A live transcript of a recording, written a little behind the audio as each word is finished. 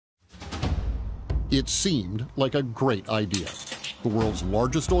It seemed like a great idea. The world's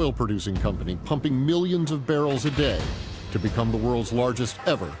largest oil-producing company pumping millions of barrels a day to become the world's largest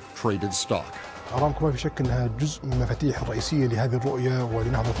ever traded stock. أرامكو ما في شك أنها جزء من المفاتيح الرئيسية لهذه الرؤية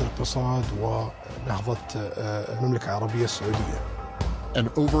ولنهضة الاقتصاد ونهضة المملكة العربية السعودية. An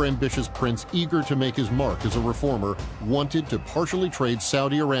overambitious prince eager to make his mark as a reformer wanted to partially trade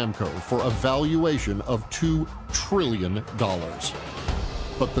Saudi Aramco for a valuation of $2 trillion.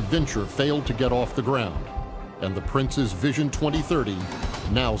 But the venture failed to get off the ground, and the prince's Vision 2030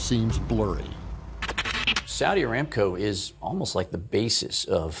 now seems blurry. Saudi Aramco is almost like the basis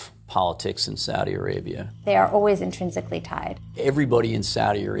of politics in Saudi Arabia. They are always intrinsically tied. Everybody in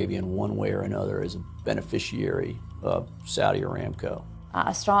Saudi Arabia in one way or another is a beneficiary of Saudi Aramco.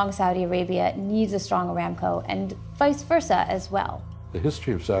 A strong Saudi Arabia needs a strong Aramco, and vice versa as well. The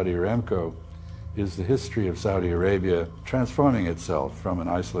history of Saudi Aramco is the history of Saudi Arabia transforming itself from an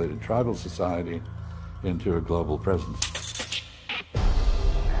isolated tribal society into a global presence.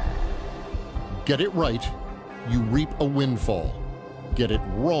 Get it right, you reap a windfall. Get it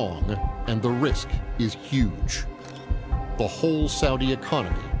wrong, and the risk is huge. The whole Saudi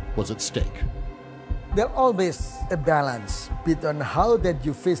economy was at stake. There's always a balance between how that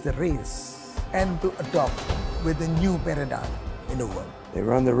you face the risk and to adopt with a new paradigm in the world. They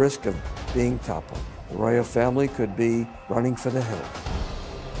run the risk of being toppled. The royal family could be running for the hills.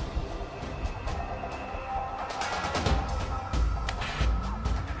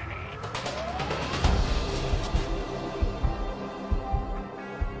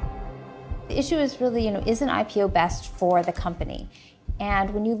 The issue is really, is an IPO best for the company?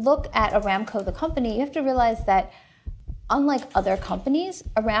 And when you look at Aramco, the company, you have to realize that unlike other companies,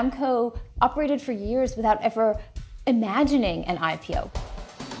 Aramco operated for years without ever imagining an IPO.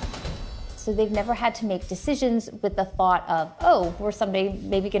 So they've never had to make decisions with the thought of, oh, we're someday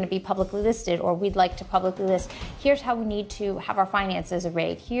maybe going to be publicly listed, or we'd like to publicly list. Here's how we need to have our finances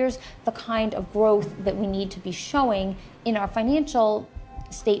arrayed. Here's the kind of growth that we need to be showing in our financial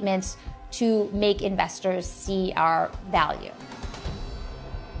statements to make investors see our value.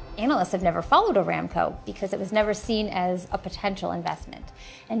 Analysts have never followed Aramco because it was never seen as a potential investment.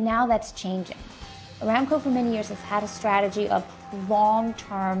 And now that's changing. Aramco for many years has had a strategy of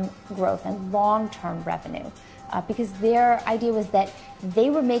long-term growth and long-term revenue because their idea was that they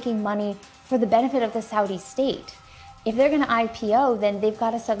were making money for the benefit of the Saudi state. If they're going to IPO, then they've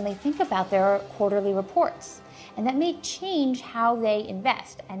got to suddenly think about their quarterly reports. And that may change how they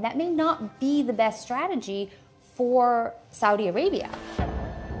invest. And that may not be the best strategy for Saudi Arabia.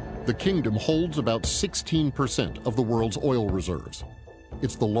 The kingdom holds about 16% of the world's oil reserves.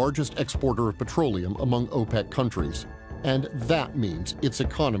 It's the largest exporter of petroleum among OPEC countries, and that means its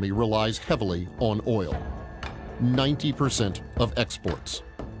economy relies heavily on oil. 90% of exports,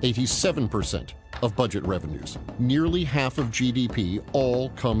 87% of budget revenues, nearly half of GDP all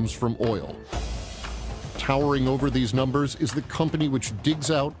comes from oil. Towering over these numbers is the company which digs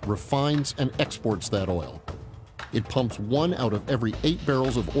out, refines, and exports that oil. It pumps 1 out of every 8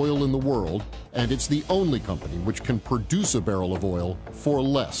 barrels of oil in the world, and it's the only company which can produce a barrel of oil for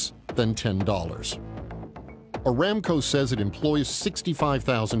less than $10. Aramco says it employs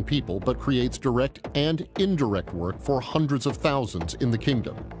 65,000 people, but creates direct and indirect work for hundreds of thousands in the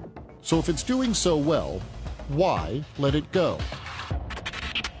kingdom. So if it's doing so well, why let it go?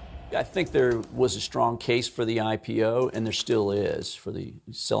 I think there was a strong case for the IPO, and there still is, for the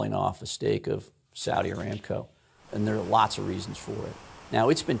selling off a stake of Saudi Aramco. And there are lots of reasons for it. Now,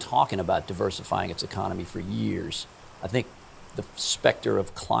 it's been talking about diversifying its economy for years. I think the specter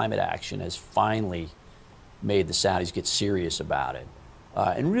of climate action has finally made the Saudis get serious about it.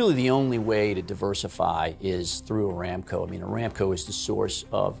 And really the only way to diversify is through Aramco. I mean, Aramco is the source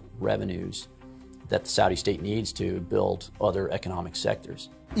of revenues that the Saudi state needs to build other economic sectors.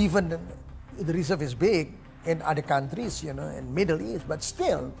 Even the reserve is big in other countries, in Middle East, but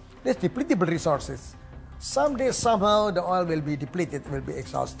still, there's depletable resources. Someday, somehow, the oil will be depleted, will be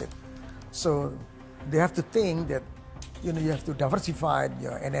exhausted. So they have to think that, you have to diversify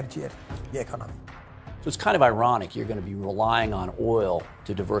your energy, the economy. So it's kind of ironic you're going to be relying on oil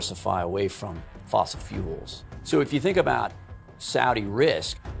to diversify away from fossil fuels. So if you think about Saudi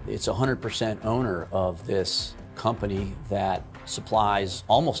risk, it's 100% owner of this company that supplies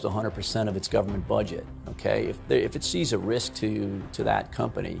almost 100% of its government budget, okay? If it sees a risk to that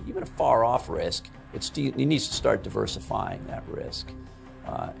company, even a far-off risk, it needs to start diversifying that risk.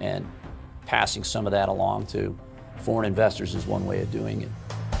 And passing some of that along to foreign investors is one way of doing it.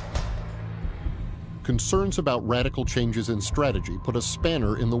 Concerns about radical changes in strategy put a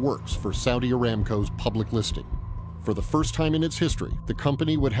spanner in the works for Saudi Aramco's public listing. For the first time in its history, the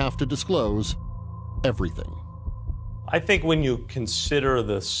company would have to disclose everything. I think when you consider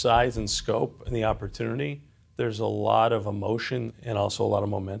the size and scope and the opportunity, there's a lot of emotion and also a lot of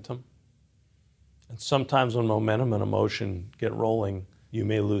momentum. And sometimes when momentum and emotion get rolling, you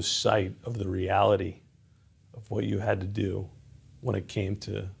may lose sight of the reality of what you had to do when it came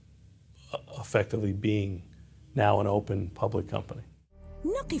to effectively being now an open public company.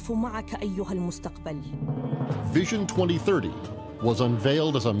 نقف معك أيها المستقبل. Vision 2030 was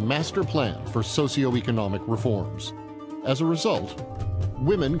unveiled as a master plan for socioeconomic reforms. As a result,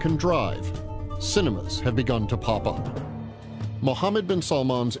 women can drive. Cinemas have begun to pop up. Mohammed bin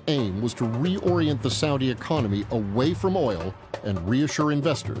Salman's aim was to reorient the Saudi economy away from oil and reassure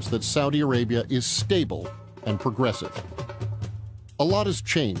investors that Saudi Arabia is stable and progressive. A lot has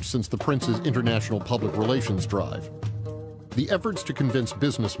changed since the prince's international public relations drive. The efforts to convince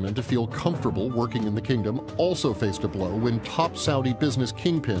businessmen to feel comfortable working in the kingdom also faced a blow when top Saudi business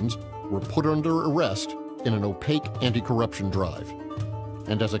kingpins were put under arrest in an opaque anti-corruption drive.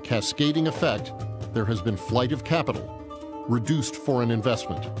 And as a cascading effect, there has been flight of capital, reduced foreign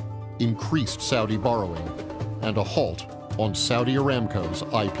investment, increased Saudi borrowing, and a halt on Saudi Aramco's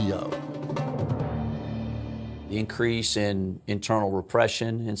IPO. The increase in internal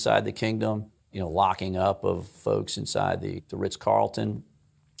repression inside the kingdom, locking up of folks inside the Ritz-Carlton.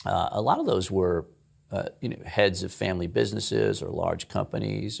 A lot of those were, heads of family businesses or large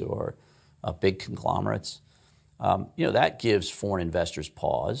companies or big conglomerates. That gives foreign investors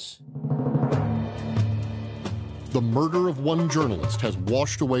pause. The murder of one journalist has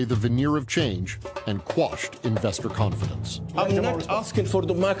washed away the veneer of change and quashed investor confidence. I'm not asking for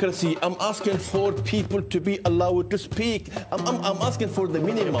democracy. I'm asking for people to be allowed to speak. I'm asking for the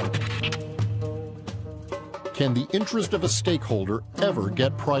minimum. Can the interest of a stakeholder ever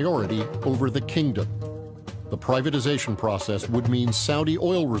get priority over the kingdom? The privatization process would mean Saudi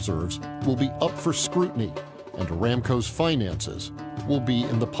oil reserves will be up for scrutiny, and Aramco's finances will be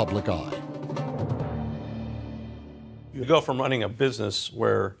in the public eye. You go from running a business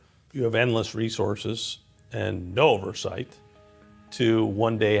where you have endless resources and no oversight to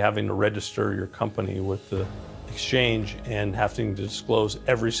one day having to register your company with the exchange and having to disclose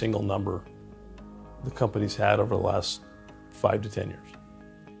every single number the company's had over the last 5 to 10 years.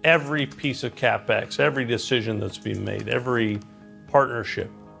 Every piece of CapEx, every decision that's been made, every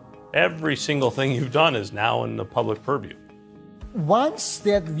partnership, every single thing you've done is now in the public purview. Once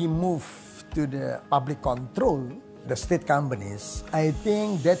that we move to the public control, the state companies, I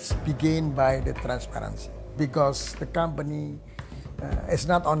think that's begun by the transparency, because the company is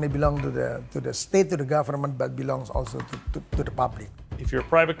not only belong to the state, to the government, but belongs also to the public. If you're a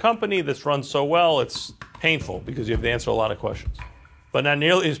private company that's run so well, it's painful because you have to answer a lot of questions. But not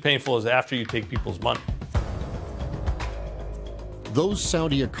nearly as painful as after you take people's money. Those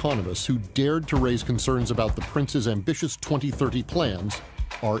Saudi economists who dared to raise concerns about the prince's ambitious 2030 plans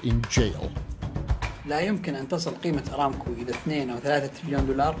are in jail. لا يمكن أن تصل قيمة أرامكو إلى 2 أو 3 تريليون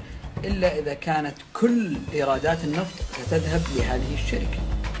دولار إلا إذا كانت كل إيرادات النفط ستذهب لهذه الشركة.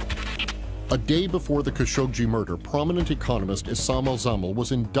 A day before the Khashoggi murder, prominent economist Issam al-Zamal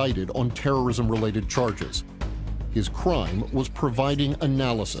was indicted on terrorism-related charges. His crime was providing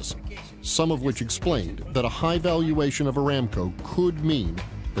analysis, some of which explained that a high valuation of Aramco could mean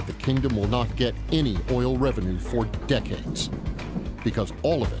that the kingdom will not get any oil revenue for decades, because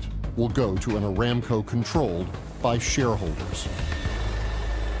all of it will go to an Aramco controlled by shareholders.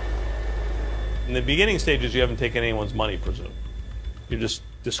 In the beginning stages, you haven't taken anyone's money, presumed. You're just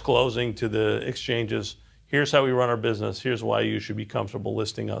disclosing to the exchanges, here's how we run our business, here's why you should be comfortable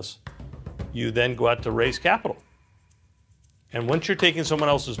listing us. You then go out to raise capital. And once you're taking someone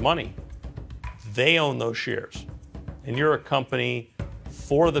else's money, they own those shares. And you're a company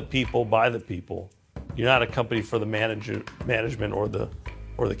for the people, by the people. You're not a company for the management or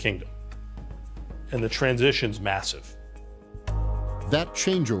the kingdom. And the transition's massive. That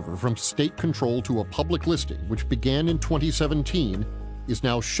changeover from state control to a public listing, which began in 2017, is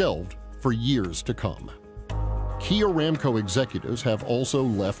now shelved for years to come. Key Aramco executives have also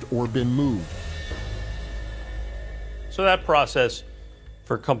left or been moved. So that process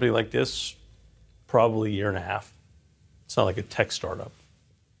for a company like this, probably a year and a half. It's not like a tech startup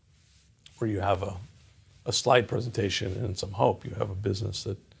where you have a slide presentation and some hope. You have a business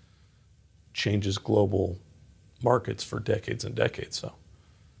that changes global markets for decades and decades. So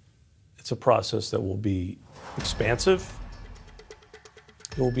it's a process that will be expansive,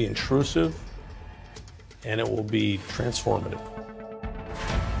 it will be intrusive, and it will be transformative.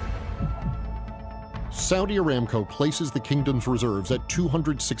 Saudi Aramco places the kingdom's reserves at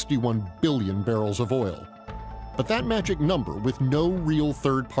 261 billion barrels of oil. But that magic number, with no real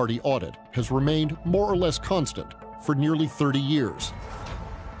third-party audit, has remained more or less constant for nearly 30 years.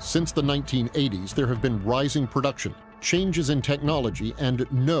 Since the 1980s, there have been rising production, changes in technology,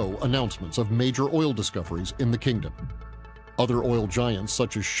 and no announcements of major oil discoveries in the kingdom. Other oil giants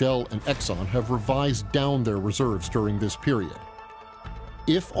such as Shell and Exxon have revised down their reserves during this period.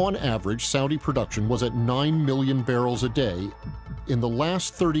 If, on average, Saudi production was at 9 million barrels a day, in the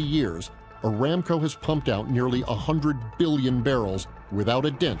last 30 years, Aramco has pumped out nearly 100 billion barrels without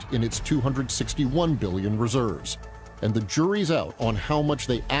a dent in its 261 billion reserves. And the jury's out on how much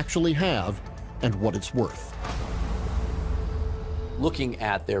they actually have and what it's worth. Looking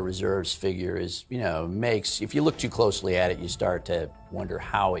at their reserves figure is, if you look too closely at it, you start to wonder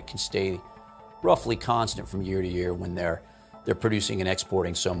how it can stay roughly constant from year to year when they're producing and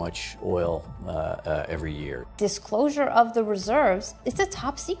exporting so much oil every year. Disclosure of the reserves is a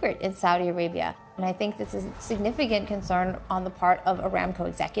top secret in Saudi Arabia. And I think this is a significant concern on the part of Aramco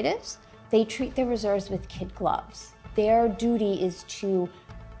executives. They treat their reserves with kid gloves. Their duty is to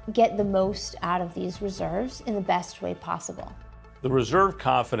get the most out of these reserves in the best way possible. The reserve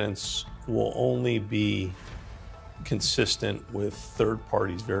confidence will only be consistent with third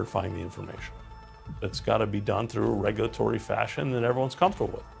parties verifying the information. It's got to be done through a regulatory fashion that everyone's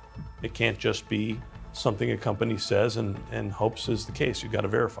comfortable with. It can't just be something a company says and hopes is the case. You've got to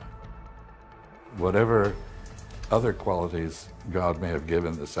verify. Whatever other qualities God may have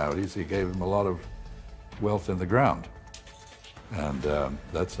given the Saudis, he gave them a lot of wealth in the ground. And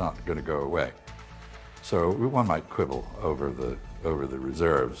that's not going to go away. So one might quibble over the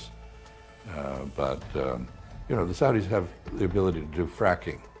reserves, but the Saudis have the ability to do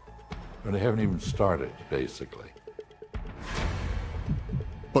fracking, and they haven't even started, basically.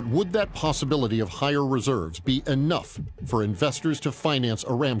 But would that possibility of higher reserves be enough for investors to finance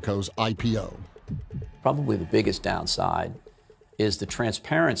Aramco's IPO? Probably the biggest downside is the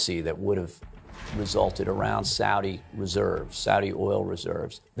transparency that would have resulted around Saudi reserves, Saudi oil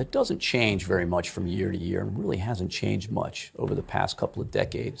reserves. That doesn't change very much from year to year and really hasn't changed much over the past couple of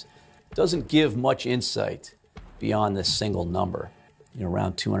decades. It doesn't give much insight beyond this single number,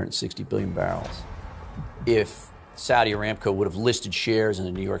 around 260 billion barrels. If Saudi Aramco would have listed shares in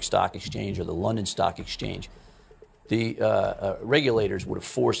the New York Stock Exchange or the London Stock Exchange, the regulators would have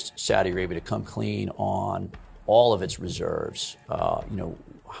forced Saudi Arabia to come clean on all of its reserves,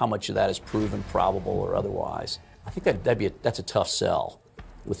 how much of that is proven probable or otherwise. I think that's a tough sell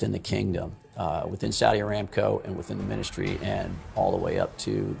within the kingdom, within Saudi Aramco and within the ministry and all the way up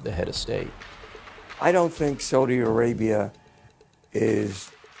to the head of state. I don't think Saudi Arabia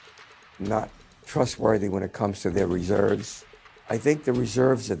is not trustworthy when it comes to their reserves. I think the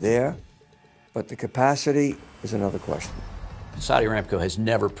reserves are there, but the capacity is another question. Saudi Aramco has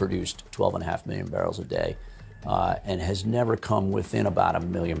never produced 12.5 million barrels a day. And has never come within about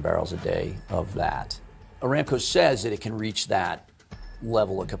 1 million barrels a day of that. Aramco says that it can reach that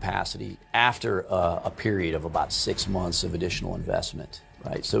level of capacity after a period of about 6 months of additional investment,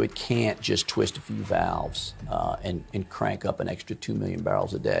 right? So it can't just twist a few valves and crank up an extra 2 million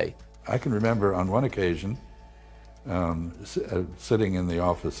barrels a day. I can remember on one occasion sitting in the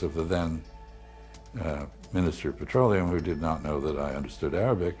office of the then Minister of Petroleum, who did not know that I understood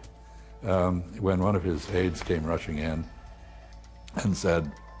Arabic, when one of his aides came rushing in and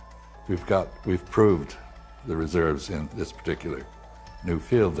said, we've proved the reserves in this particular new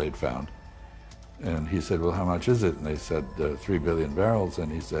field they'd found. And he said, well, how much is it? And they said 3 billion barrels.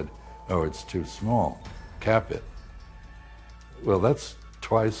 And he said, oh, it's too small. Cap it. Well, that's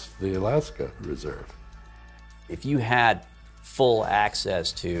twice the Alaska reserve. If you had full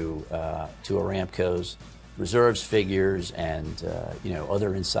access to Aramco's reserves figures and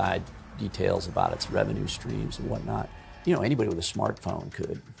other inside details about its revenue streams and whatnot, anybody with a smartphone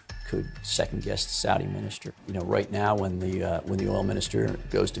could second guess the Saudi minister. Right now when the oil minister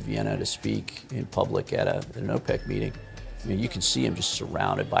goes to Vienna to speak in public at an OPEC meeting, you can see him just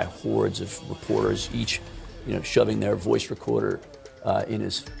surrounded by hordes of reporters, each shoving their voice recorder in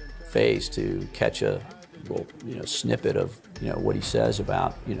his face to catch a little snippet of what he says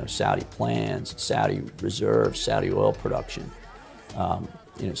about Saudi plans, Saudi reserves, Saudi oil production.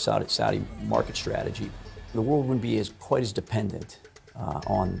 Saudi market strategy. The world wouldn't be quite as dependent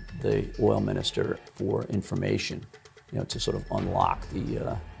on the oil minister for information, to sort of unlock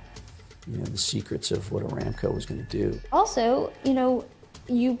the secrets of what Aramco was going to do. Also,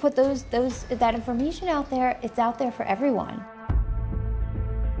 you put that information out there, it's out there for everyone.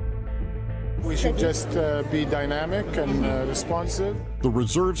 We should just be dynamic and responsive. The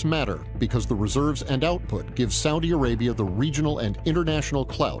reserves matter because the reserves and output give Saudi Arabia the regional and international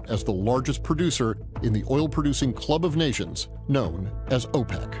clout as the largest producer in the oil-producing club of nations known as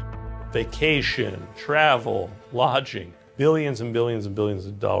OPEC. Vacation, travel, lodging, billions and billions and billions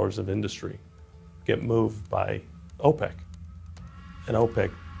of dollars of industry get moved by OPEC. And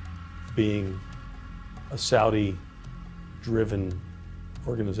OPEC being a Saudi-driven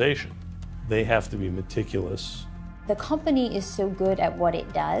organization, they have to be meticulous. The company is so good at what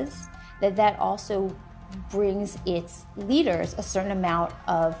it does that also brings its leaders a certain amount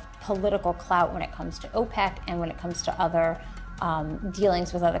of political clout when it comes to OPEC and when it comes to other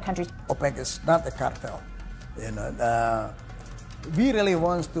dealings with other countries. OPEC is not a cartel. We really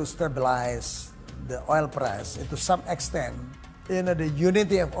want to stabilize the oil price. And to some extent, the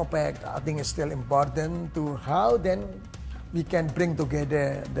unity of OPEC, I think, is still important to how then we can bring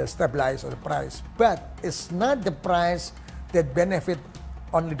together the stabilize of the price. But it's not the price that benefit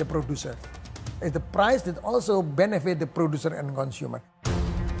only the producer. It's the price that also benefit the producer and consumer.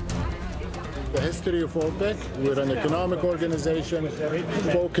 The history of OPEC, we're an economic organization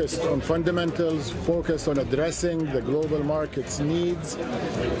focused on fundamentals, focused on addressing the global market's needs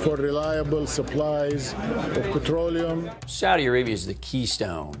for reliable supplies of petroleum. Saudi Arabia is the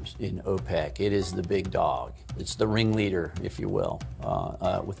keystone in OPEC. It is the big dog. It's the ringleader, if you will,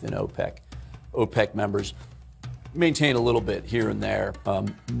 within OPEC. OPEC members maintain a little bit here and there.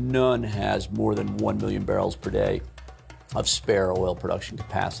 None has more than 1 million barrels per day of spare oil production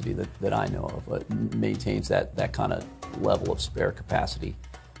capacity that I know of. It maintains that kind of level of spare capacity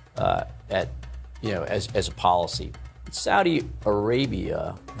as a policy. Saudi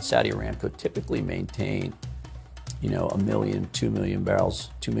Arabia, Saudi Aramco typically maintain 1 million, 2 million barrels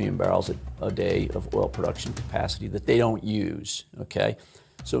a day of oil production capacity that they don't use, okay?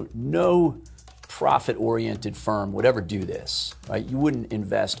 So no profit-oriented firm would ever do this, right? You wouldn't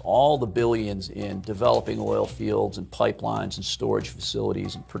invest all the billions in developing oil fields and pipelines and storage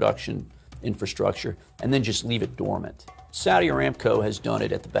facilities and production infrastructure and then just leave it dormant. Saudi Aramco has done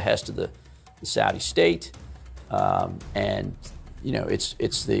it at the behest of the Saudi state, and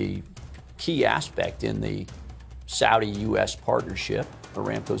it's the key aspect in the Saudi-U.S. partnership,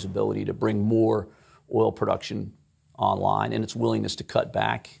 Aramco's ability to bring more oil production online and its willingness to cut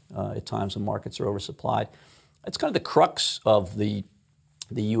back at times when markets are oversupplied. It's kind of the crux of the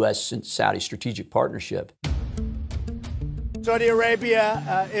U.S. and Saudi strategic partnership. Saudi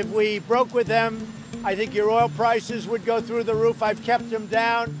Arabia, if we broke with them, I think your oil prices would go through the roof. I've kept them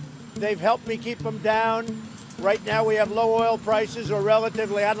down. They've helped me keep them down. Right now we have low oil prices, or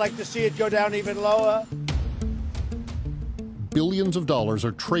relatively. I'd like to see it go down even lower. Billions of dollars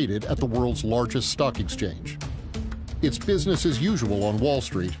are traded at the world's largest stock exchange. It's business as usual on Wall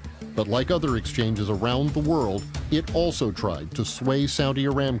Street, but like other exchanges around the world, it also tried to sway Saudi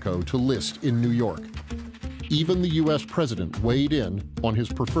Aramco to list in New York. Even the U.S. president weighed in on his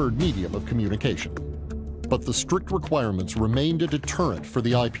preferred medium of communication. But the strict requirements remained a deterrent for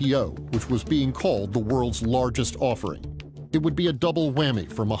the IPO, which was being called the world's largest offering. It would be a double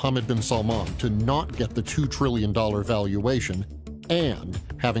whammy for Mohammed bin Salman to not get the $2 trillion valuation and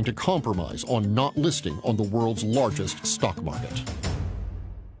having to compromise on not listing on the world's largest stock market.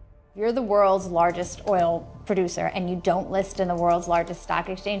 You're the world's largest oil producer and you don't list in the world's largest stock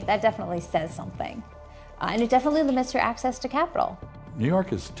exchange, that definitely says something. And it definitely limits your access to capital. New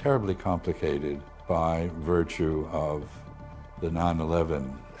York is terribly complicated by virtue of the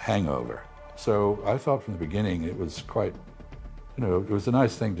 9/11 hangover. So I thought from the beginning it was quite, it was a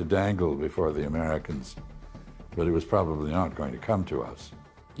nice thing to dangle before the Americans, but it was probably not going to come to us.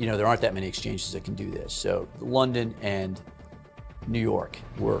 There aren't that many exchanges that can do this. So London and New York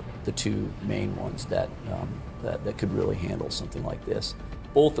were the two main ones that could really handle something like this,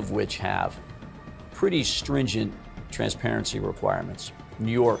 both of which have pretty stringent transparency requirements.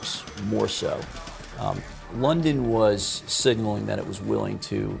 New York's more so. London was signaling that it was willing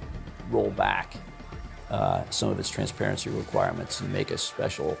to roll back some of its transparency requirements and make a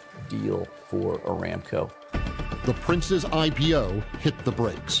special deal for Aramco. The Prince's IPO hit the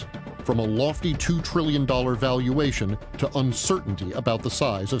brakes. From a lofty $2 trillion valuation to uncertainty about the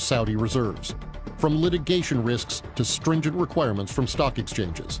size of Saudi reserves. From litigation risks to stringent requirements from stock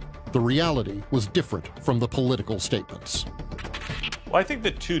exchanges. The reality was different from the political statements. Well, I think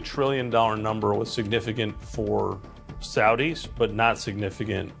the $2 trillion number was significant for Saudis, but not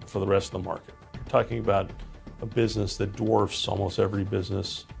significant for the rest of the market. You're talking about a business that dwarfs almost every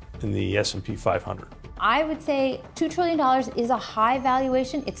business in the S&P 500. I would say $2 trillion is a high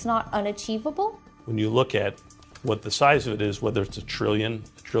valuation. It's not unachievable. When you look at what the size of it is, whether it's $1 trillion,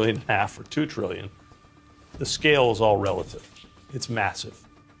 $1.5 trillion or 2 trillion, the scale is all relative. It's massive.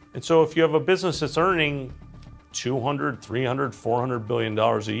 And so if you have a business that's earning $200, $300, $400 billion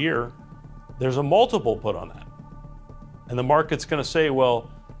a year, there's a multiple put on that. And the market's going to say,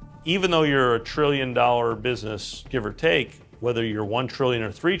 well, even though you're $1 trillion business, give or take, whether you're 1 trillion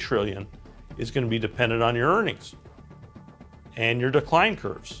or 3 trillion is going to be dependent on your earnings and your decline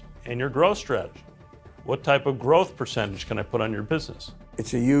curves and your growth strategy. What type of growth percentage can I put on your business?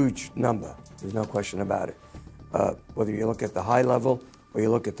 It's a huge number. There's no question about it. Whether you look at the high level or you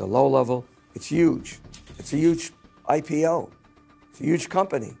look at the low level, it's huge. It's a huge IPO. It's a huge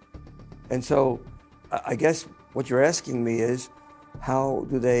company. And so I guess what you're asking me is, how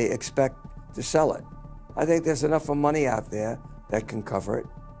do they expect to sell it? I think there's enough of money out there that can cover it.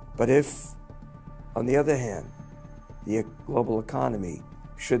 But if, on the other hand, the global economy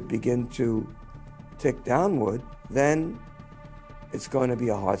should begin to tick downward, then it's going to be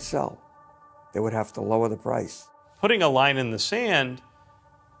a hard sell. They would have to lower the price. Putting a line in the sand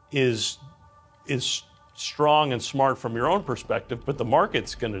is strong and smart from your own perspective, but the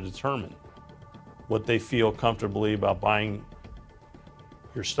market's going to determine what they feel comfortably about buying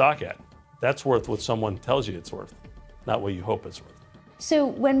your stock at. That's worth what someone tells you it's worth, not what you hope it's worth. So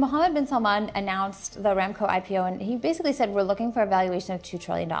when Mohammed bin Salman announced the Aramco IPO, and he basically said, we're looking for a valuation of $2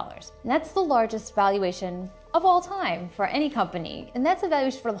 trillion. And that's the largest valuation of all time for any company. And that's a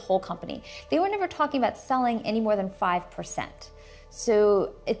valuation for the whole company. They were never talking about selling any more than 5%.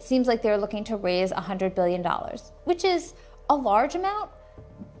 So it seems like they're looking to raise $100 billion, which is a large amount,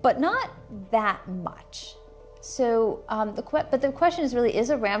 but not that much. So, but the question is really, is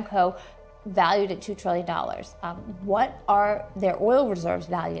Aramco valued at $2 trillion? What are their oil reserves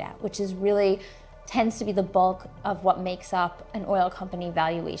valued at, which is really tends to be the bulk of what makes up an oil company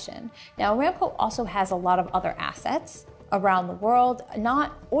valuation. Now, Aramco also has a lot of other assets around the world,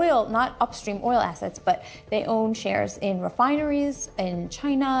 not upstream oil assets, but they own shares in refineries in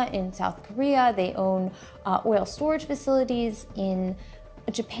China, in South Korea. They own oil storage facilities in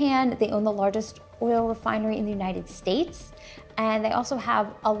Japan. They own the largest oil refinery in the United States. And they also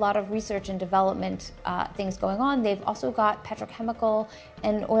have a lot of research and development things going on. They've also got petrochemical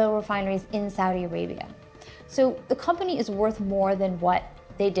and oil refineries in Saudi Arabia. So the company is worth more than what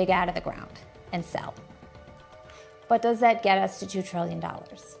they dig out of the ground and sell. But does that get us to $2 trillion?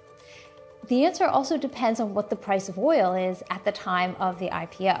 The answer also depends on what the price of oil is at the time of the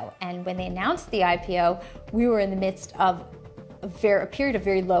IPO. And when they announced the IPO, we were in the midst of a period of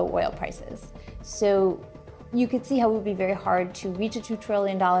very low oil prices. So you could see how it would be very hard to reach a $2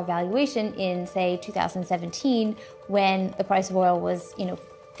 trillion valuation in, say, 2017, when the price of oil was,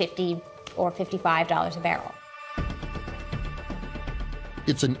 $50 or $55 a barrel.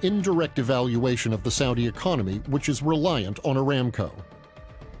 It's an indirect evaluation of the Saudi economy, which is reliant on Aramco.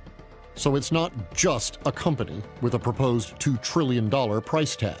 So it's not just a company with a proposed $2 trillion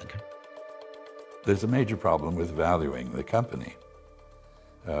price tag. There's a major problem with valuing the company.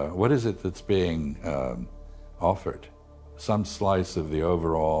 What is it that's being offered? Some slice of the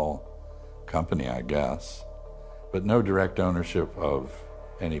overall company, I guess, but no direct ownership of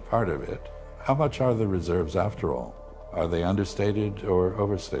any part of it. How much are the reserves after all? Are they understated or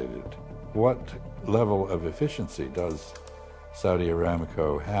overstated? What level of efficiency does Saudi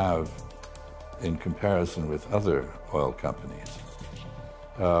Aramco have in comparison with other oil companies?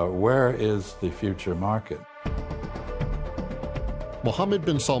 Where is the future market? Mohammed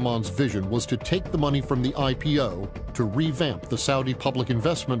bin Salman's vision was to take the money from the IPO to revamp the Saudi Public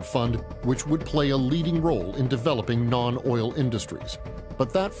Investment Fund, which would play a leading role in developing non-oil industries.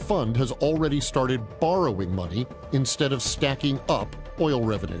 But that fund has already started borrowing money instead of stacking up oil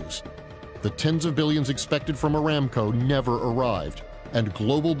revenues. The tens of billions expected from Aramco never arrived, and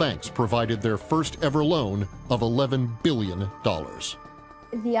global banks provided their first ever loan of $11 billion.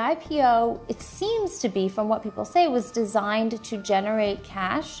 The IPO, it seems to be, from what people say, was designed to generate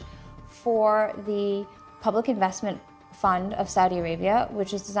cash for the Public Investment Fund of Saudi Arabia,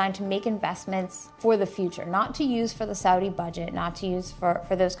 which is designed to make investments for the future, not to use for the Saudi budget, not to use for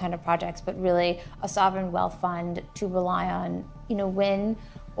those kind of projects, but really a sovereign wealth fund to rely on, when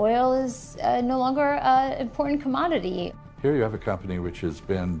oil is no longer an important commodity. Here you have a company which has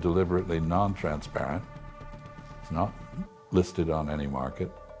been deliberately non-transparent. It's not listed on any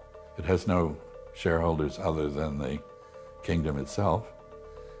market. It has no shareholders other than the kingdom itself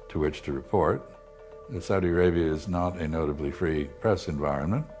to which to report. Saudi Arabia is not a notably free press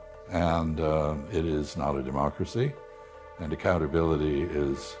environment, and it is not a democracy, and accountability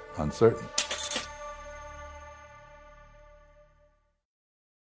is uncertain.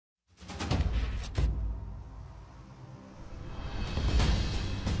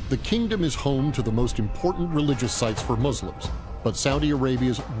 The kingdom is home to the most important religious sites for Muslims, but Saudi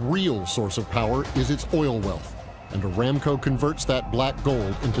Arabia's real source of power is its oil wealth, and Aramco converts that black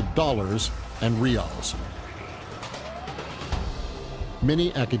gold into dollars and riyals.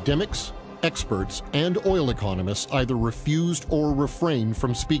 Many academics, experts, and oil economists either refused or refrained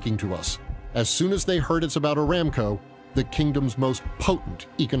from speaking to us. As soon as they heard it's about Aramco, the kingdom's most potent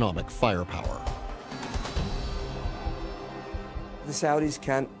economic firepower. The Saudis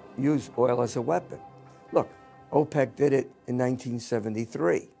can't use oil as a weapon. Look, OPEC did it in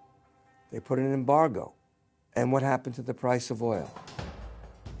 1973. They put an embargo. And what happened to the price of oil?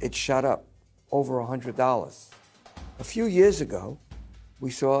 It shot up over $100. A few years ago, we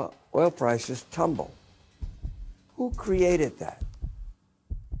saw oil prices tumble. Who created that?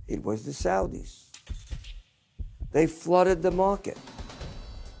 It was the Saudis. They flooded the market.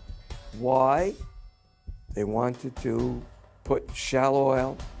 Why? They wanted to put shale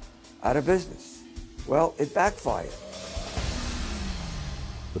oil out of business. Well, it backfired.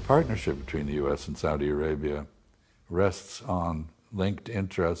 The partnership between the U.S. and Saudi Arabia rests on linked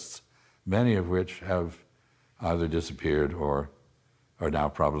interests, many of which have either disappeared or are now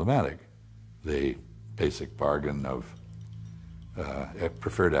problematic. The basic bargain of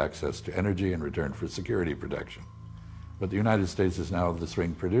preferred access to energy in return for security protection. But the United States is now the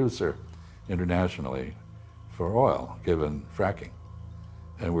swing producer internationally for oil, given fracking.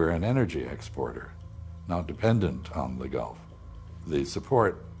 And we're an energy exporter, not dependent on the Gulf. The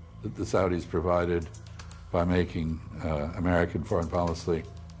support that the Saudis provided by making American foreign policy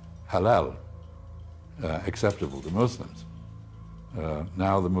halal, acceptable to Muslims.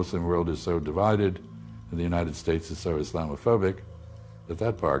 Now the Muslim world is so divided and the United States is so Islamophobic that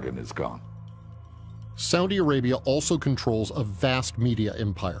that bargain is gone. Saudi Arabia also controls a vast media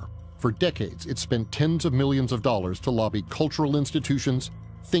empire. For decades, it spent tens of millions of dollars to lobby cultural institutions,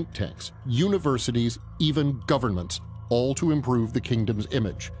 think tanks, universities, even governments, all to improve the kingdom's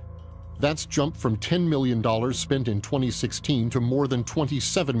image. That's jumped from $10 million spent in 2016 to more than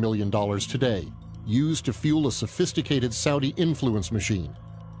 $27 million today, used to fuel a sophisticated Saudi influence machine.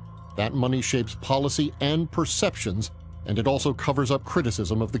 That money shapes policy and perceptions, and it also covers up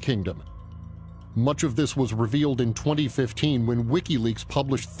criticism of the kingdom. Much of this was revealed in 2015 when WikiLeaks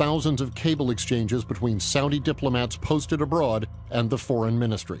published thousands of cable exchanges between Saudi diplomats posted abroad and the foreign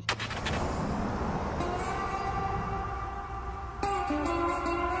ministry.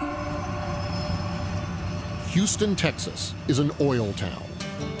 Houston, Texas is an oil town.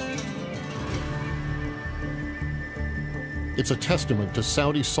 It's a testament to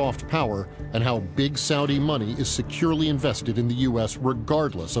Saudi soft power and how big Saudi money is securely invested in the U.S.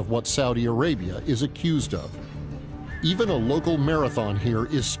 regardless of what Saudi Arabia is accused of. Even a local marathon here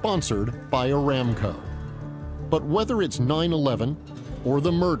is sponsored by Aramco. But whether it's 9/11 or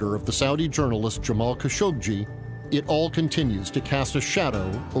the murder of the Saudi journalist Jamal Khashoggi, it all continues to cast a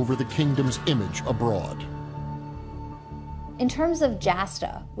shadow over the kingdom's image abroad. In terms of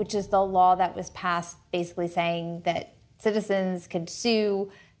JASTA, which is the law that was passed basically saying that citizens could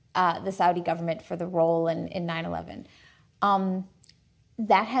sue the Saudi government for the role in 9/11.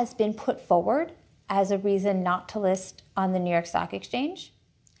 That has been put forward as a reason not to list on the New York Stock Exchange.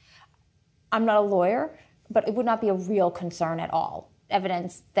 I'm not a lawyer, but it would not be a real concern at all.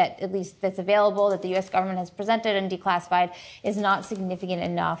 Evidence that at least that's available, that the U.S. government has presented and declassified, is not significant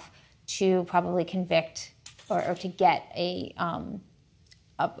enough to probably convict or to get a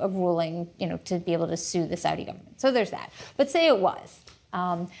ruling, to be able to sue the Saudi government. So there's that. But say it was.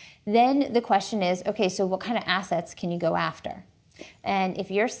 Then the question is, okay, so what kind of assets can you go after? And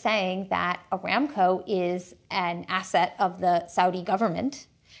if you're saying that Aramco is an asset of the Saudi government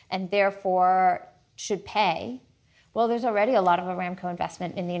and therefore should pay, well, there's already a lot of Aramco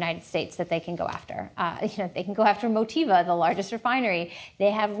investment in the United States that they can go after. They can go after Motiva, the largest refinery.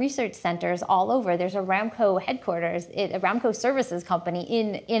 They have research centers all over. There's Aramco headquarters, Aramco Services Company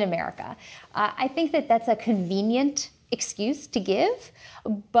in America. I think that that's a convenient excuse to give,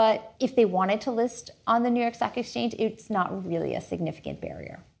 but if they wanted to list on the New York Stock Exchange, it's not really a significant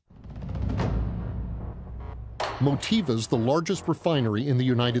barrier. Motiva's the largest refinery in the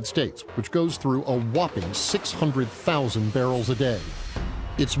United States, which goes through a whopping 600,000 barrels a day.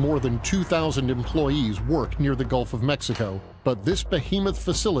 Its more than 2,000 employees work near the Gulf of Mexico, but this behemoth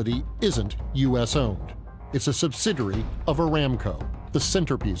facility isn't U.S.-owned. It's a subsidiary of Aramco, the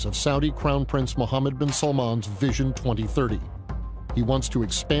centerpiece of Saudi Crown Prince Mohammed bin Salman's Vision 2030. He wants to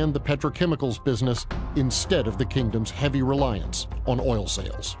expand the petrochemicals business instead of the kingdom's heavy reliance on oil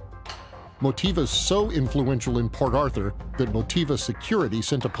sales. Motiva's so influential in Port Arthur that Motiva Security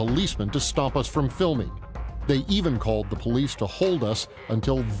sent a policeman to stop us from filming. They even called the police to hold us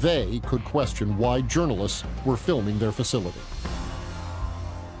until they could question why journalists were filming their facility.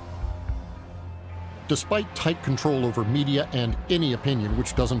 Despite tight control over media and any opinion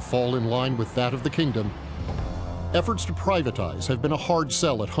which doesn't fall in line with that of the kingdom, efforts to privatize have been a hard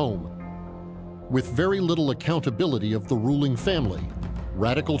sell at home. With very little accountability of the ruling family,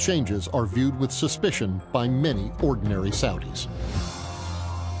 radical changes are viewed with suspicion by many ordinary Saudis.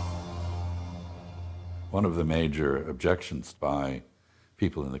 One of the major objections by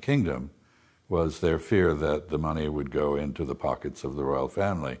people in the kingdom was their fear that the money would go into the pockets of the royal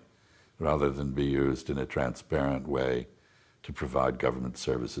family rather than be used in a transparent way to provide government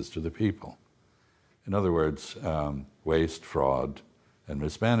services to the people. In other words, waste, fraud, and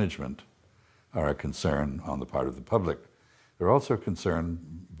mismanagement are a concern on the part of the public. They're also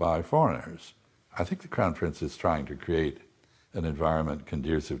concerned by foreigners. I think the Crown Prince is trying to create an environment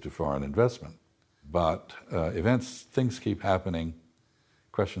conducive to foreign investment. But things keep happening,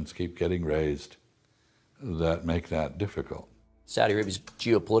 questions keep getting raised that make that difficult. Saudi Arabia's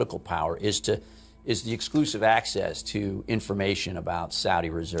geopolitical power is the exclusive access to information about Saudi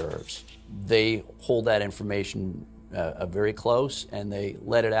reserves. They hold that information very close, and they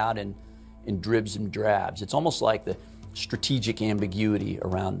let it out in dribs and drabs. It's almost like the strategic ambiguity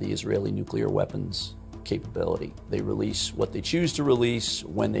around the Israeli nuclear weapons capability. They release what they choose to release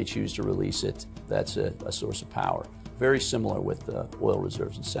when they choose to release it. That's a source of power. Very similar with oil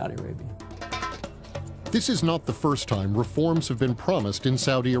reserves in Saudi Arabia. This is not the first time reforms have been promised in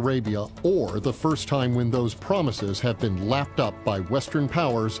Saudi Arabia, or the first time when those promises have been lapped up by Western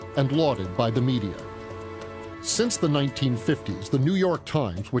powers and lauded by the media. Since the 1950s, the New York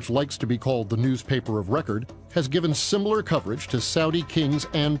Times, which likes to be called the newspaper of record, has given similar coverage to Saudi kings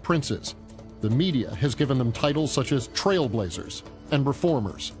and princes. The media has given them titles such as trailblazers and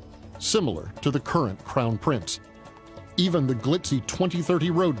reformers, similar to the current Crown Prince. Even the glitzy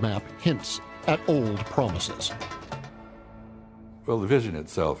 2030 roadmap hints at old promises. Well, the vision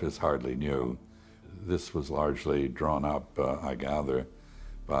itself is hardly new. This was largely drawn up, I gather,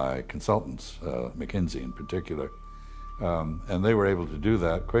 by consultants, McKinsey in particular. And they were able to do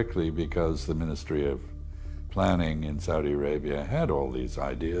that quickly because the Ministry of Planning in Saudi Arabia had all these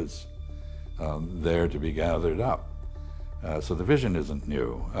ideas there to be gathered up. So the vision isn't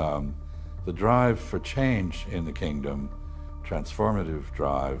new. The drive for change in the kingdom, transformative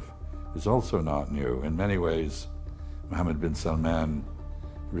drive, is also not new. In many ways, Mohammed bin Salman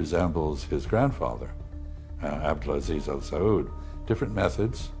resembles his grandfather, Abdulaziz Al Saud. Different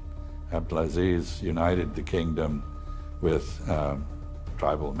methods. Abdulaziz united the kingdom with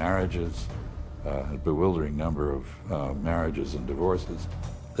tribal marriages, a bewildering number of marriages and divorces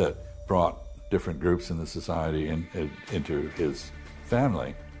that brought different groups in the society into his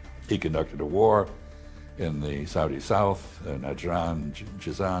family. He conducted a war in the Saudi south, Najran,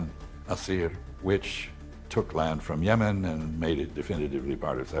 Jizan, Asir, which took land from Yemen and made it definitively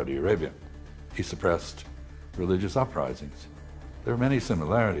part of Saudi Arabia. He suppressed religious uprisings. There are many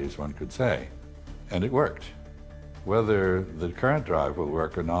similarities, one could say, and it worked. Whether the current drive will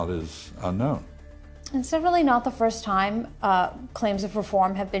work or not is unknown. It's certainly not the first time claims of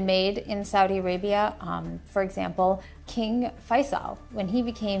reform have been made in Saudi Arabia. For example, King Faisal, when he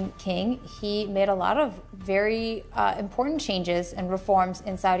became king, he made a lot of very important changes and reforms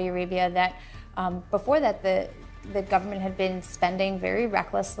in Saudi Arabia that before that the government had been spending very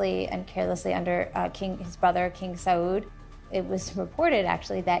recklessly and carelessly under his brother, King Saud. It was reported,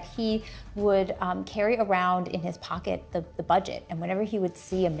 actually, that he would carry around in his pocket the budget. And whenever he would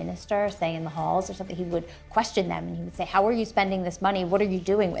see a minister staying in the halls or something, he would question them and he would say, how are you spending this money? What are you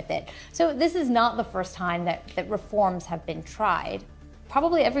doing with it? So this is not the first time that reforms have been tried.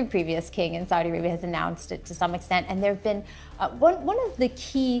 Probably every previous king in Saudi Arabia has announced it to some extent. And there have been, one of the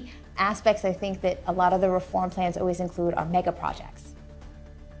key aspects, I think, that a lot of the reform plans always include are mega projects.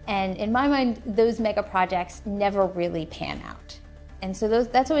 And in my mind, those mega projects never really pan out. And so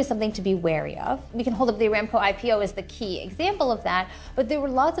that's always something to be wary of. We can hold up the Aramco IPO as the key example of that, but there were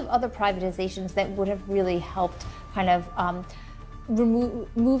lots of other privatizations that would have really helped kind of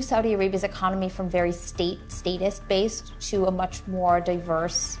move Saudi Arabia's economy from very statist-based to a much more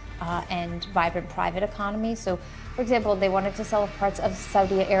diverse and vibrant private economy. So, for example, they wanted to sell parts of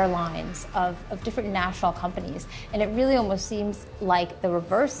Saudi Airlines, of different national companies. And it really almost seems like the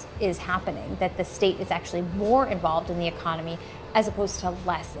reverse is happening, that the state is actually more involved in the economy as opposed to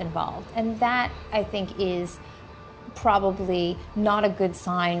less involved. And that, I think, is probably not a good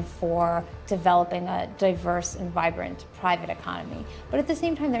sign for developing a diverse and vibrant private economy. But at the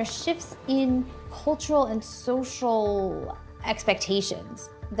same time, there are shifts in cultural and social expectations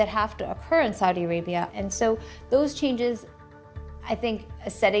that have to occur in Saudi Arabia. And so those changes, I think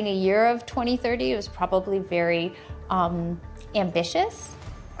setting a year of 2030 was probably very ambitious.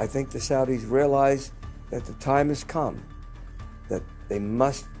 I think the Saudis realize that the time has come, that they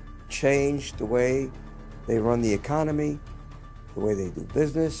must change the way they run the economy, the way they do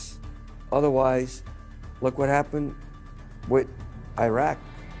business. Otherwise, look what happened with Iraq.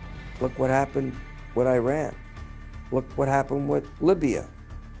 Look what happened with Iran. Look what happened with Libya.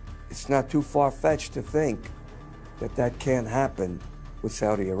 It's not too far-fetched to think that that can't happen with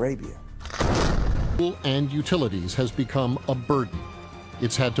Saudi Arabia. And utilities has become a burden.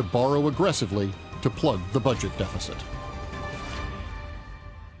 It's had to borrow aggressively to plug the budget deficit.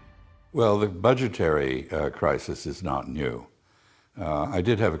 Well, the budgetary crisis is not new. I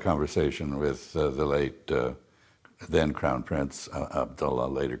did have a conversation with the late then Crown Prince Abdullah,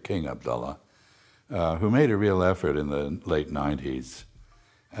 later King Abdullah, who made a real effort in the late 90s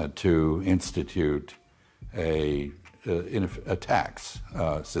to institute a tax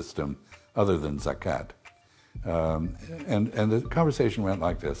system other than zakat. And the conversation went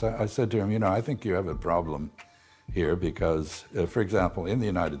like this. I said to him, I think you have a problem here because, for example, in the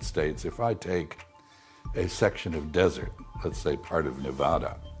United States, if I take a section of desert, let's say part of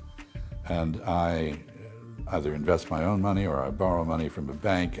Nevada, and I either invest my own money or I borrow money from a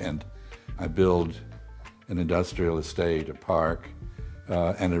bank and I build an industrial estate, a park,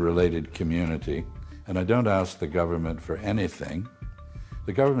 and a related community, and I don't ask the government for anything,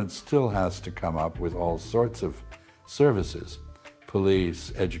 the government still has to come up with all sorts of services,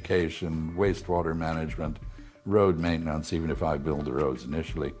 police, education, wastewater management, road maintenance, even if I build the roads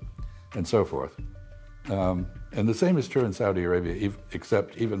initially, and so forth. And the same is true in Saudi Arabia,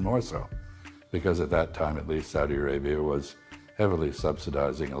 except even more so, because at that time, at least, Saudi Arabia was heavily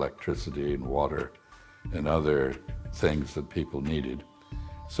subsidizing electricity and water and other things that people needed.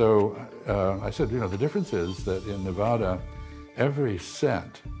 So I said, the difference is that in Nevada, every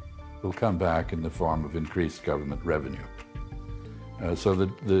cent will come back in the form of increased government revenue. So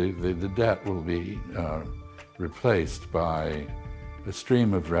the debt will be replaced by a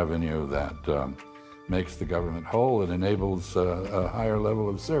stream of revenue that makes the government whole and enables a higher level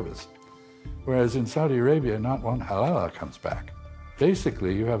of service. Whereas in Saudi Arabia, not one halala comes back.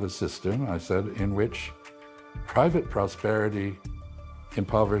 Basically, you have a system, I said, in which private prosperity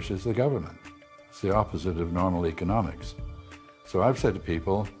impoverishes the government. It's the opposite of normal economics. So I've said to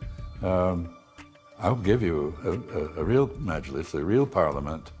people, I'll give you a real majlis, a real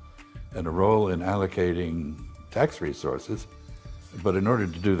parliament, and a role in allocating tax resources, but in order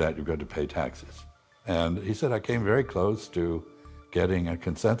to do that, you've got to pay taxes. And he said, I came very close to getting a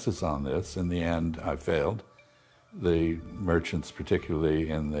consensus on this. In the end, I failed. The merchants, particularly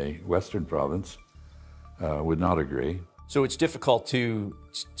in the western province, would not agree. So it's difficult to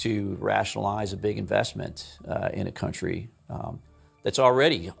rationalize a big investment in a country that's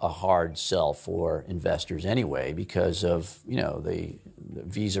already a hard sell for investors anyway, because of the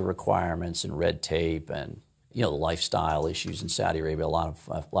visa requirements and red tape and the lifestyle issues in Saudi Arabia. A lot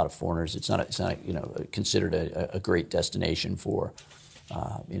of foreigners. It's not considered a great destination for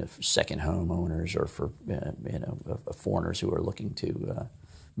for second home owners or for foreigners who are looking to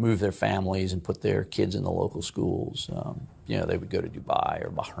move their families and put their kids in the local schools. They would go to Dubai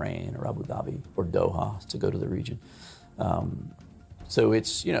or Bahrain or Abu Dhabi or Doha to go to the region. So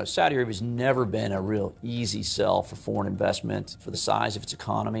it's, Saudi Arabia's never been a real easy sell for foreign investment. For the size of its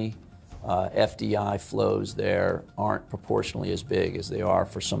economy, FDI flows there aren't proportionally as big as they are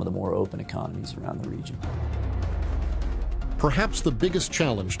for some of the more open economies around the region. Perhaps the biggest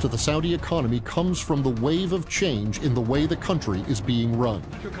challenge to the Saudi economy comes from the wave of change in the way the country is being run.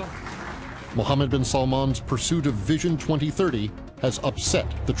 Mohammed bin Salman's pursuit of Vision 2030 has upset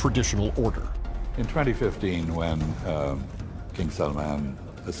the traditional order. In 2015, when King Salman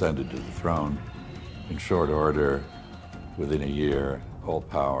ascended to the throne, in short order, within a year, all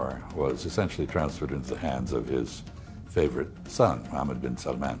power was essentially transferred into the hands of his favorite son, Mohammed bin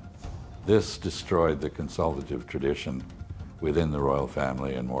Salman. This destroyed the consultative tradition within the royal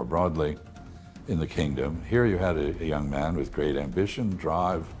family and more broadly in the kingdom. Here you had a young man with great ambition,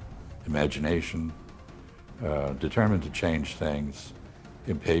 drive, imagination, determined to change things,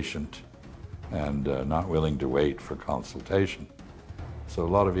 impatient, and not willing to wait for consultation. So a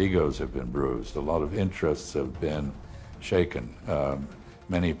lot of egos have been bruised, a lot of interests have been shaken.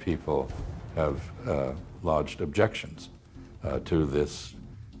 Many people have lodged objections to this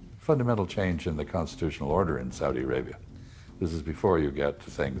fundamental change in the constitutional order in Saudi Arabia. This is before you get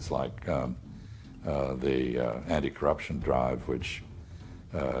to things like the anti-corruption drive, which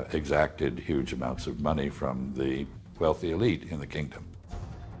exacted huge amounts of money from the wealthy elite in the kingdom.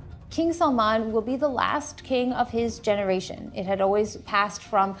 King Salman will be the last king of his generation. It had always passed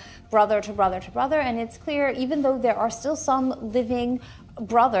from brother to brother to brother, and it's clear, even though there are still some living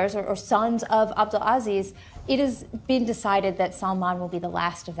brothers or sons of Abdul Aziz, it has been decided that Salman will be the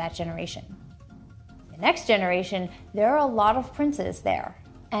last of that generation. The next generation, there are a lot of princes there,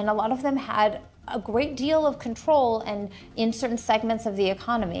 and a lot of them had a great deal of control and in certain segments of the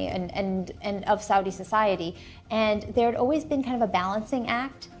economy and of Saudi society. And there had always been kind of a balancing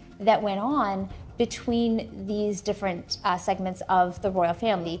act that went on between these different segments of the royal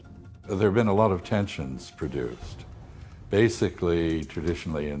family. There have been a lot of tensions produced. Basically,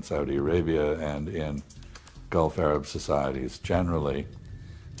 traditionally in Saudi Arabia and in Gulf Arab societies generally,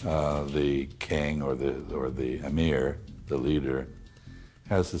 the king or the emir, the leader,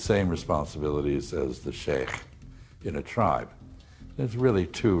 has the same responsibilities as the sheikh in a tribe. There's really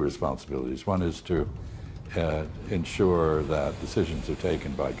two responsibilities. One is to ensure that decisions are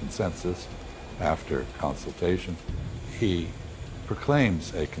taken by consensus after consultation. He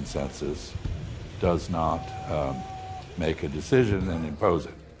proclaims a consensus, does not make a decision and impose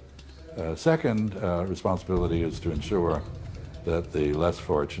it. Second responsibility is to ensure that the less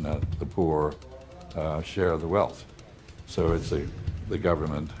fortunate, the poor, share the wealth. So it's the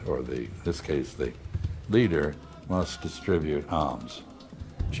government, or in this case the leader, must distribute alms,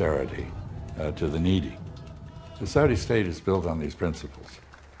 charity, to the needy. The Saudi state is built on these principles.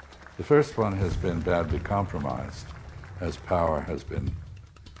 The first one has been badly compromised as power has been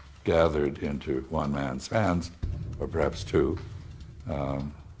gathered into one man's hands, or perhaps two,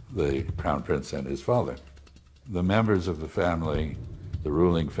 the Crown Prince and his father. The members of the family, the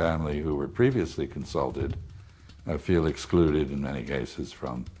ruling family who were previously consulted, feel excluded in many cases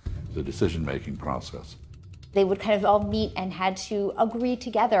from the decision-making process. They would kind of all meet and had to agree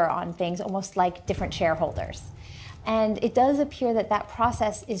together on things, almost like different shareholders. And it does appear that that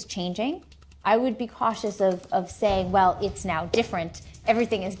process is changing. I would be cautious of saying, well, it's now different.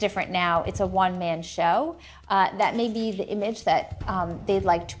 Everything is different now. It's a one-man show. That may be the image that they'd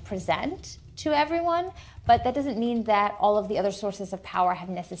like to present to everyone, but that doesn't mean that all of the other sources of power have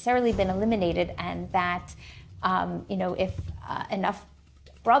necessarily been eliminated, and that if enough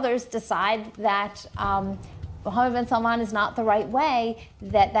brothers decide that Mohammed bin Salman is not the right way,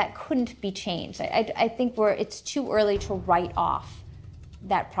 that couldn't be changed. I think it's too early to write off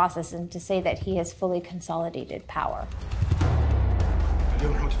that process and to say that he has fully consolidated power.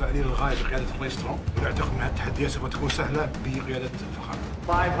 اليوم نحن متفائلين للغاية بقيادة الرئيس ترامب ونعتقد أن التحديات سوف تكون سهلة بقيادة الفخامة.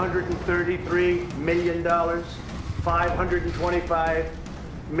 $533 million, $525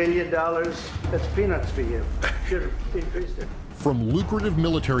 million. That's peanuts for you. Should have increased it. From lucrative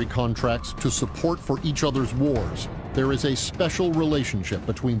military contracts to support for each other's wars, there is a special relationship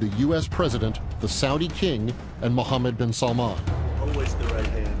between the U.S. president, the Saudi king, and Mohammed bin Salman. Always the right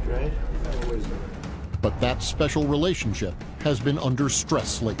hand, right? Always the right. But that special relationship has been under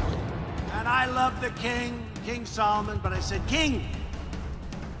stress lately. And I love the king, King Solomon, but I said, King,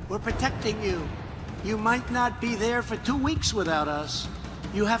 we're protecting you. You might not be there for 2 weeks without us.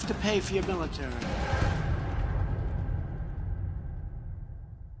 You have to pay for your military.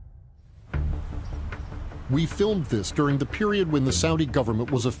 We filmed this during the period when the Saudi government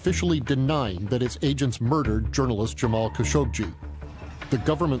was officially denying that its agents murdered journalist Jamal Khashoggi. The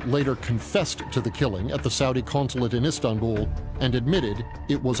government later confessed to the killing at the Saudi consulate in Istanbul and admitted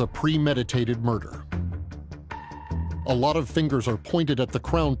it was a premeditated murder. A lot of fingers are pointed at the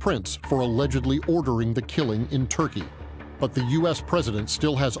Crown Prince for allegedly ordering the killing in Turkey. But the U.S. president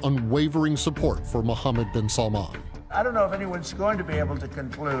still has unwavering support for Mohammed bin Salman. I don't know if anyone's going to be able to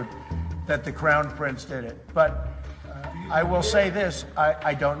conclude that the Crown Prince did it, but I will say this,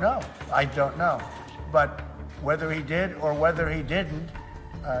 I don't know. I don't know. But whether he did or whether he didn't,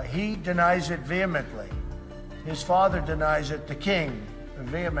 he denies it vehemently. His father denies it, the king,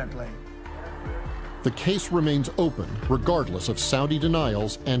 vehemently. The case remains open regardless of Saudi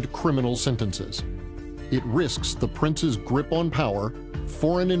denials and criminal sentences. It risks the prince's grip on power,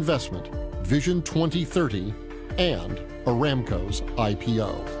 foreign investment, Vision 2030, and Aramco's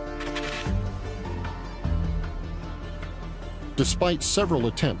IPO. Despite several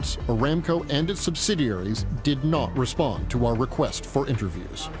attempts, Aramco and its subsidiaries did not respond to our request for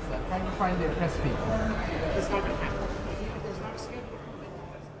interviews. Trying to find their press people.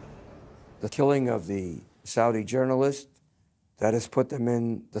 The killing of the Saudi journalist, that has put them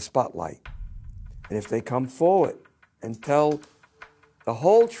in the spotlight. And if they come forward and tell the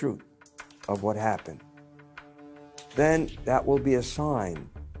whole truth of what happened, then that will be a sign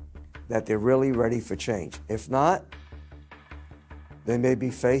that they're really ready for change. If not, they may be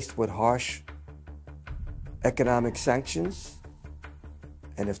faced with harsh economic sanctions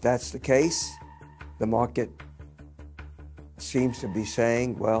And if that's the case, the market seems to be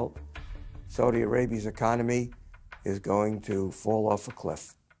saying, well, Saudi Arabia's economy is going to fall off a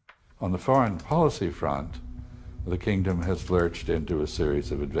cliff. On the foreign policy front, the kingdom has lurched into a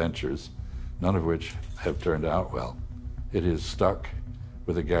series of adventures, none of which have turned out well. It is stuck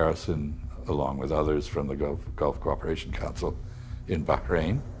with a garrison, along with others from the Gulf Cooperation Council, in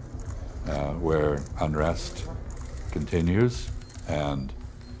Bahrain, where unrest continues and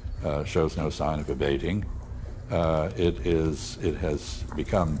shows no sign of abating. It has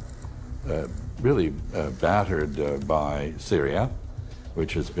become really battered by Syria,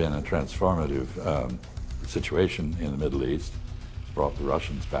 which has been a transformative situation in the Middle East. It's brought the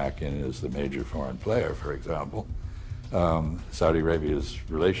Russians back in as the major foreign player, for example. Saudi Arabia's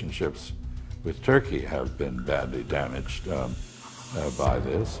relationships with Turkey have been badly damaged by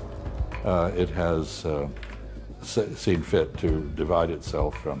this. It has seen fit to divide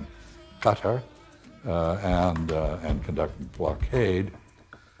itself from Qatar and conduct a blockade,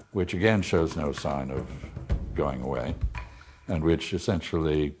 which again shows no sign of going away, and which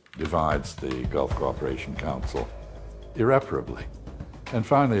essentially divides the Gulf Cooperation Council irreparably. And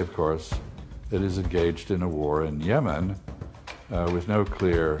finally, of course, it is engaged in a war in Yemen with no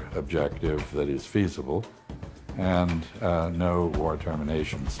clear objective that is feasible and no war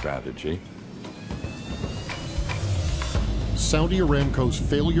termination strategy. Saudi Aramco's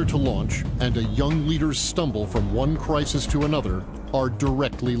failure to launch and a young leader's stumble from one crisis to another are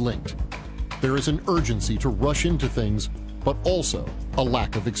directly linked. There is an urgency to rush into things, but also a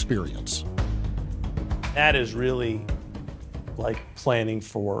lack of experience. That is really like planning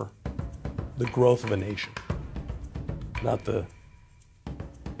for the growth of a nation, not the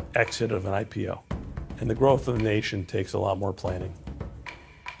exit of an IPO. And the growth of the nation takes a lot more planning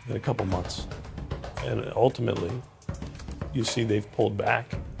than a couple months. And ultimately, you see they've pulled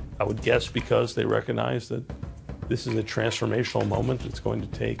back, I would guess because they recognize that this is a transformational moment that's going to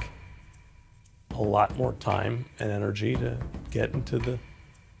take a lot more time and energy to get into the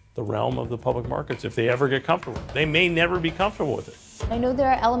realm of the public markets if they ever get comfortable. They may never be comfortable with it. I know there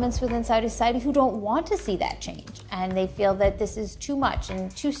are elements within Saudi society who don't want to see that change, and they feel that this is too much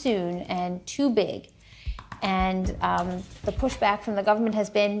and too soon and too big. And the pushback from the government has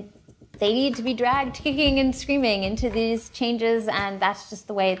been they need to be dragged kicking and screaming into these changes, and that's just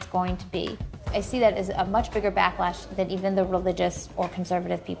the way it's going to be. I see that as a much bigger backlash than even the religious or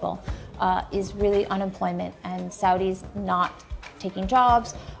conservative people, is really unemployment and Saudis not taking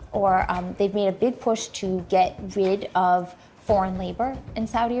jobs, or they've made a big push to get rid of foreign labor in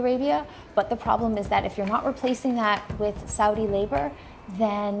Saudi Arabia. But the problem is that if you're not replacing that with Saudi labor,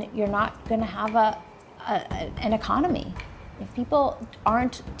 then you're not going to have an economy. If people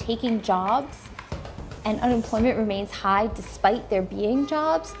aren't taking jobs and unemployment remains high despite there being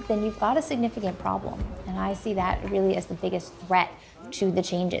jobs, then you've got a significant problem. And I see that really as the biggest threat to the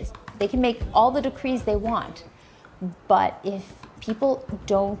changes. They can make all the decrees they want, but if people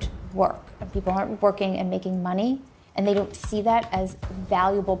don't work, and people aren't working and making money, and they don't see that as a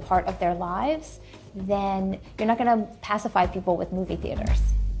valuable part of their lives, then you're not going to pacify people with movie theaters.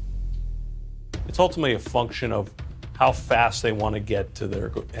 It's ultimately a function of how fast they want to get to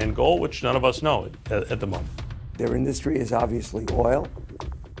their end goal, which none of us know at the moment. Their industry is obviously oil,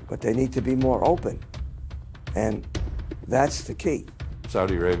 but they need to be more open. And that's the key.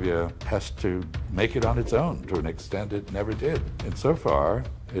 Saudi Arabia has to make it on its own to an extent it never did. And so far,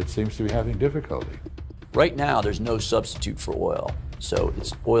 it seems to be having difficulty. Right now, there's no substitute for oil. So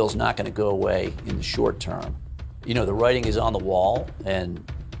oil's not going to go away in the short term. You know, the writing is on the wall, and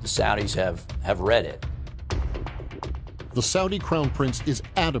the Saudis have read it. The Saudi crown prince is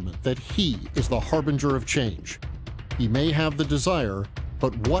adamant that he is the harbinger of change. He may have the desire,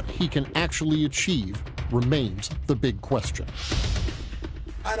 but what he can actually achieve remains the big question.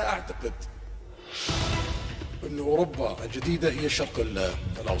 أنا أعتقد أن أوروبا الجديدة هي الشرق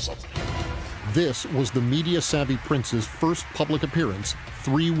الأوسط. This was the media-savvy prince's first public appearance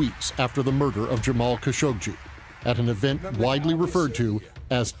 3 weeks after the murder of Jamal Khashoggi, at an event widely referred to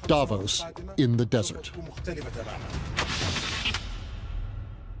as Davos in the desert.